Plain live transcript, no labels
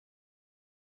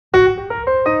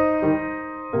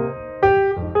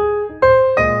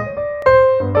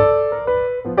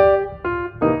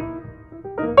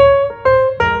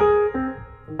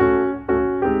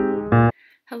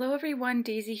everyone,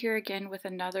 Daisy here again with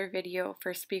another video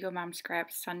for Spiegel Mom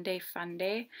Scrap Sunday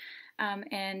Funday.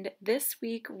 And this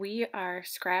week we are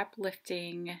scrap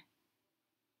lifting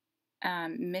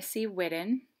Missy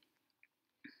Whitten,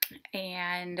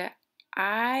 and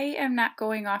I am not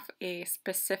going off a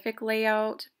specific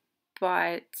layout,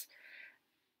 but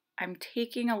I'm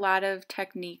taking a lot of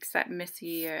techniques that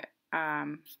Missy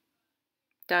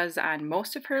does on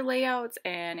most of her layouts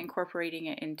and incorporating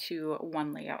it into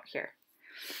one layout here.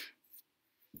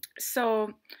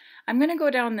 So I'm going to go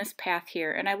down this path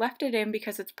here, and I left it in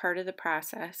because it's part of the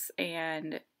process,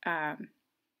 and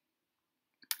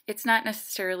it's not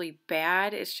necessarily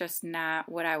bad, it's just not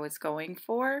what I was going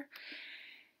for.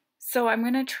 So I'm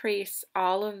going to trace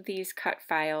all of these cut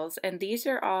files, and these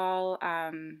are all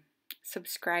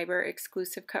subscriber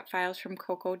exclusive cut files from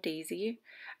Daisie.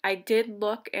 I did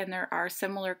look, and there are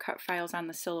similar cut files on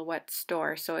the Silhouette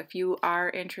store, so if you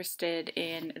are interested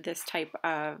in this type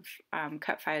of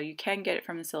cut file, you can get it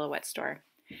from the Silhouette store.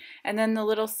 And then the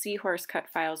little seahorse cut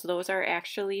files, those are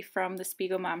actually from the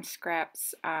Spiegel Mom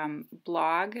Scraps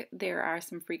blog. There are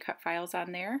some free cut files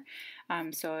on there,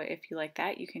 so if you like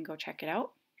that, you can go check it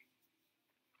out.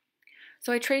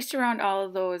 So I traced around all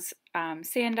of those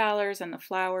sand dollars and the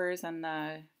flowers and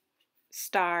the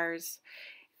stars,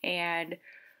 and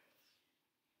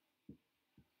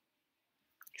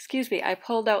I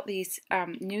pulled out these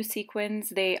new sequins.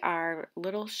 They are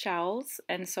little shells,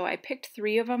 and so I picked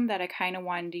 3 of them that I kind of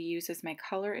wanted to use as my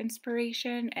color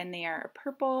inspiration, and they are a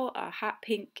purple, a hot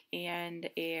pink, and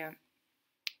a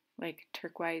like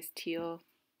turquoise teal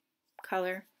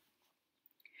color.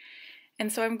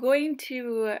 And so I'm going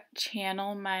to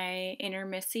channel my inner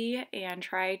Missy and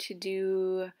try to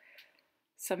do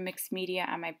some mixed media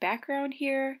on my background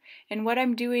here. And what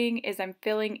I'm doing is I'm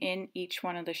filling in each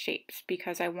one of the shapes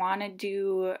because I want to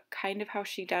do kind of how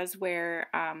she does, where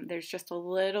there's just a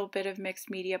little bit of mixed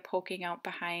media poking out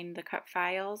behind the cut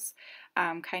files,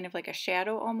 kind of like a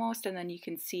shadow almost, and then you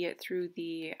can see it through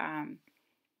the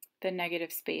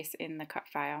negative space in the cut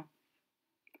file.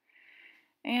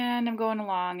 And I'm going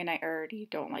along, and I already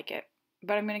don't like it,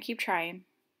 but I'm going to keep trying.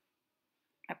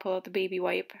 I pull out the baby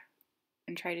wipe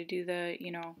and try to do the,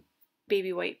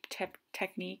 baby wipe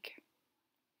technique.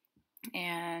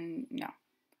 And no,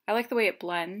 I like the way it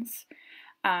blends.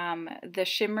 The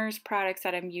Shimmerz products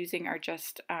that I'm using are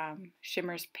just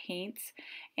Shimmerz paints,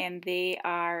 and they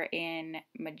are in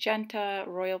magenta,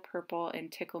 royal purple,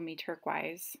 and tickle me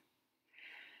turquoise.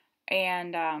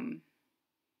 And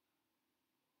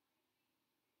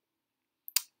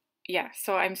yeah,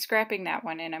 so I'm scrapping that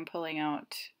one and I'm pulling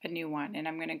out a new one, and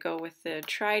I'm going to go with the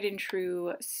tried and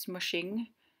true smushing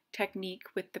technique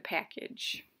with the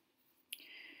package.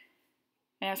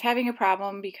 And I was having a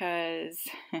problem because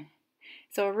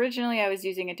so originally I was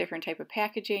using a different type of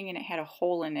packaging, and it had a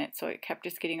hole in it, so it kept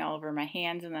just getting all over my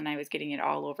hands, and then I was getting it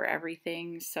all over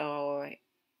everything. So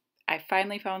I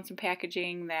finally found some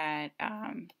packaging that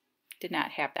did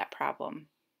not have that problem.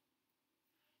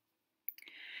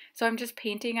 So I'm just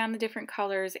painting on the different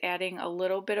colors, adding a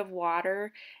little bit of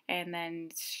water, and then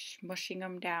smushing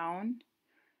them down.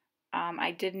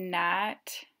 I did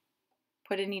not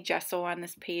put any gesso on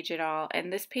this page at all,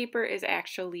 and this paper is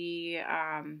actually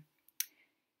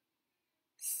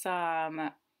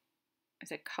some,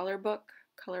 is it Colorbach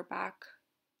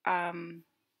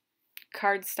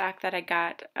cardstock that I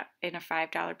got in a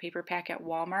 $5 paper pack at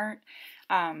Walmart.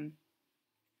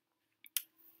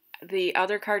 The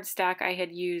other cardstock I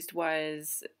had used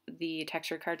was the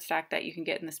texture cardstock that you can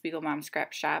get in the Spiegel Mom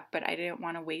Scrap shop, but I didn't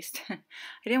want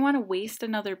to waste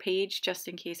another page just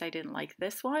in case I didn't like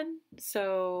this one.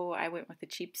 So I went with the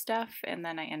cheap stuff, and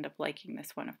then I end up liking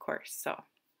this one, of course. So,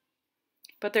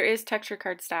 but there is texture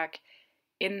cardstock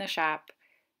in the shop,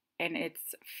 and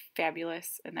it's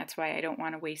fabulous, and that's why I don't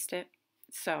want to waste it.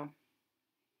 So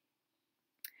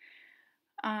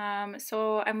I'm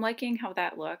liking how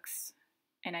that looks.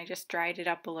 And I just dried it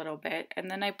up a little bit,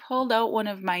 and then I pulled out one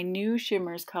of my new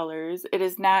Shimmerz colors. It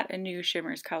is not a new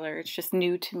Shimmerz color, it's just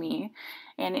new to me,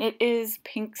 and it is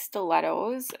pink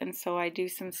Stilettos, and so I do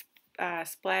some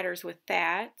splatters with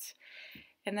that.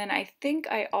 And then I think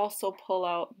I also pull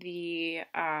out the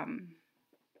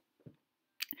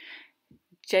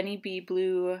Jeni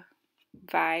Bleu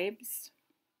Vibez,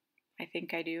 I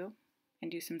think I do, and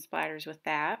do some splatters with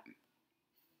that.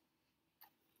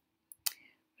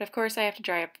 But of course I have to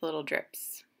dry up the little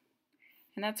drips,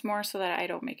 and that's more so that I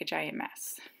don't make a giant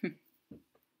mess.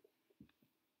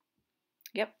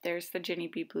 Yep, there's the Jeni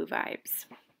Bleu Vibez.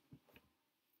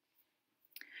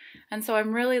 And so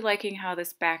I'm really liking how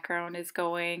this background is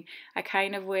going. I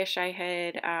kind of wish I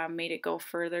had made it go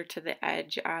further to the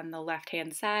edge on the left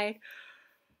hand side,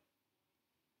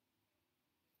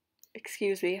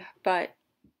 Excuse me, but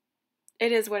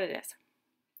it is what it is.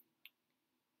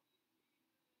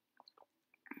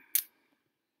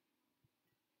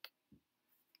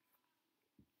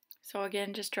 So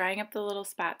again, just drying up the little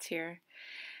spots here.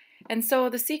 And so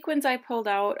the sequins I pulled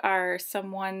out are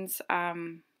some ones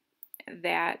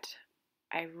that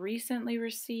I recently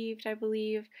received, I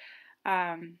believe.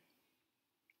 I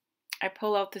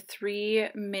pull out the 3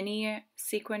 mini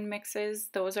sequin mixes.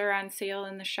 Those are on sale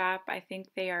in the shop. I think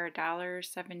they are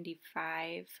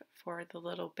 $1.75 for the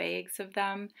little bags of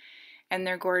them. And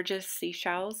they're gorgeous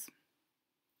seashells.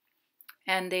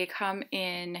 And they come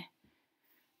in,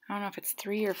 I don't know if it's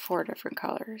 3 or 4 different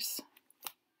colors.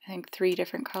 I think 3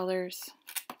 different colors.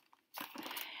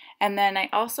 And then I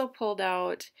also pulled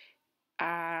out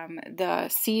the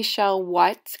Seashell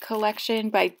What collection,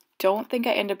 but I don't think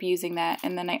I end up using that.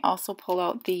 And then I also pull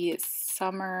out the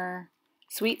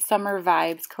Sweet Summer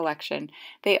Vibes collection.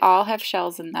 They all have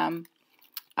shells in them.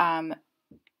 The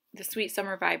Sweet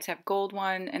Summer Vibes have gold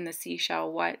one, and the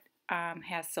Seashell What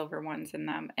has silver ones in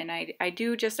them. And I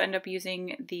do just end up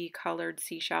using the colored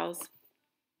seashells.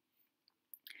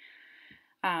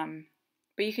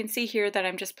 But you can see here that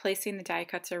I'm just placing the die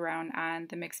cuts around on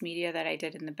the mixed media that I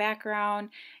did in the background,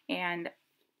 and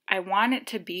I want it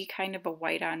to be kind of a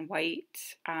white on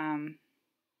white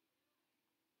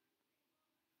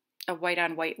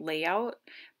layout,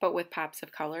 but with pops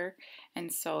of color,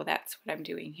 and so that's what I'm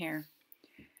doing here.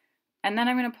 And then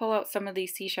I'm going to pull out some of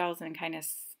these seashells and kind of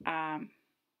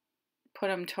put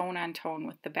them tone on tone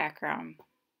with the background,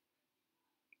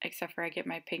 except for I get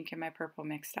my pink and my purple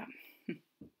mixed up.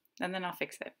 And then I'll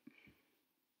fix it.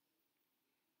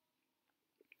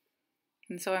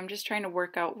 And so I'm just trying to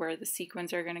work out where the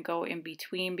sequins are going to go in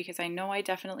between, because I know I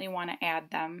definitely want to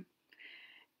add them.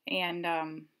 And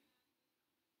I'm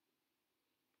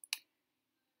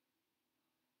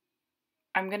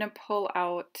going to pull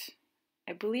out,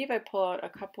 I believe I pull out a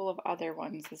couple of other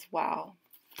ones as well.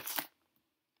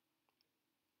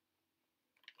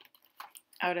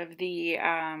 Out of the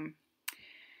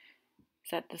is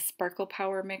that the Sparkle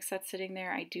Power mix that's sitting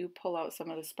there? I do pull out some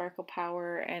of the Sparkle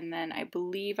Power, and then I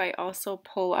believe I also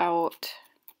pull out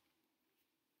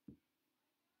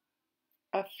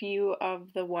a few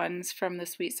of the ones from the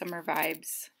Sweet Summer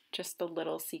Vibes, just the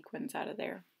little sequins out of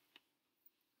there.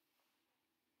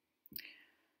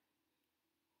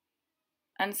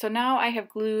 And so now I have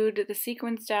glued the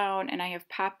sequins down, and I have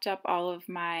popped up all of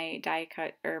my die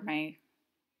cut, or my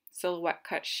silhouette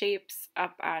cut shapes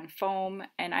up on foam,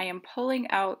 and I am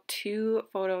pulling out 2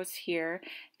 photos here.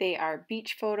 They are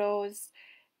beach photos,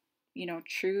 you know,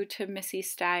 true to Missy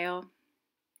style,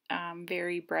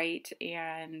 very bright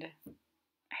and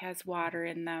has water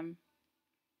in them.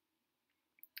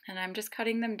 And I'm just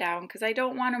cutting them down because I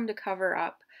don't want them to cover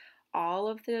up all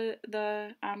of the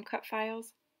cut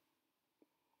files.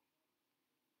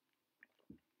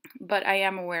 But I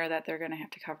am aware that they're going to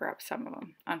have to cover up some of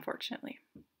them, unfortunately.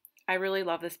 I really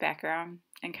love this background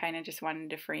and kind of just wanted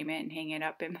to frame it and hang it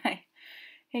up in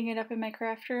my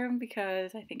craft room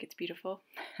because I think it's beautiful.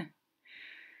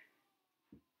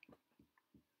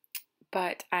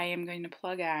 But I am going to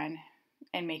plug on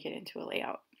and make it into a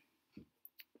layout.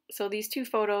 So these 2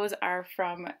 photos are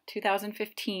from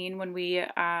 2015 when we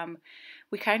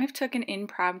kind of took an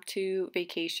impromptu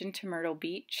vacation to Myrtle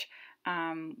Beach.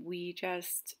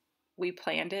 We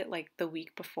planned it like the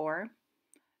week before,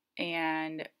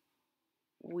 and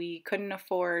we couldn't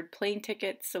afford plane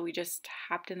tickets, so we just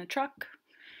hopped in the truck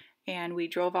and we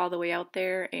drove all the way out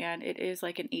there, and it is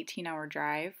like an 18-hour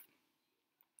drive.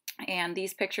 And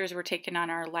these pictures were taken on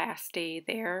our last day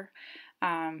there.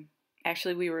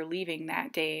 Actually, we were leaving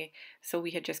that day, so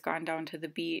we had just gone down to the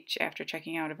beach after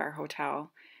checking out of our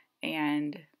hotel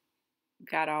and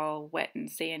got all wet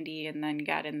and sandy, and then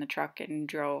got in the truck and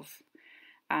drove.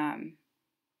 I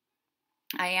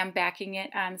am backing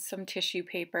it on some tissue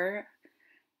paper.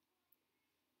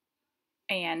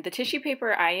 And the tissue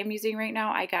paper I am using right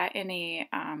now, I got in a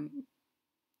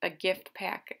gift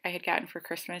pack I had gotten for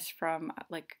Christmas from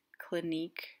like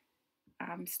Clinique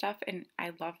stuff, and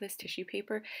I love this tissue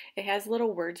paper. It has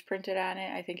little words printed on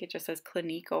it. I think it just says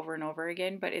Clinique over and over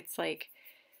again, but it's like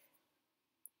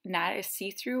not as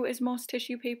see-through as most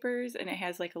tissue papers, and it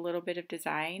has like a little bit of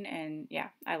design, and yeah,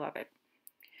 I love it.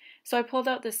 So I pulled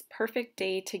out this Perfect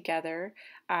Day Together.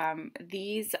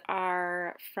 These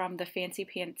are from the Fancy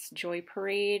Pants Joy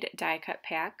Parade die cut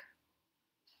pack.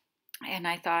 And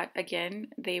I thought, again,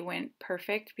 they went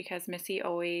perfect because Missy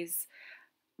always,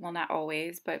 well, not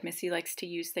always, but Missy likes to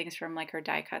use things from like her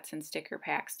die cuts and sticker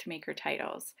packs to make her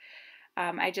titles.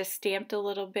 I just stamped a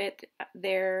little bit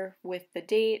there with the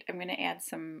date. I'm going to add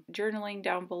some journaling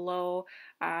down below,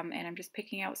 and I'm just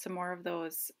picking out some more of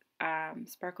those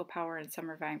Sparkle Power and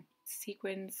Summer Vibe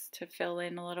sequins to fill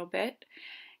in a little bit.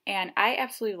 And I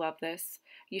absolutely love this.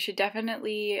 You should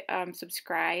definitely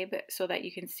subscribe so that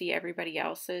you can see everybody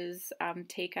else's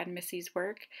take on Missy's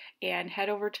work, and head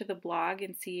over to the blog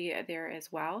and see there as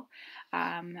well.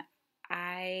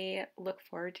 I look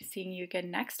forward to seeing you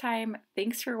again next time.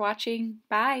 Thanks for watching.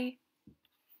 Bye.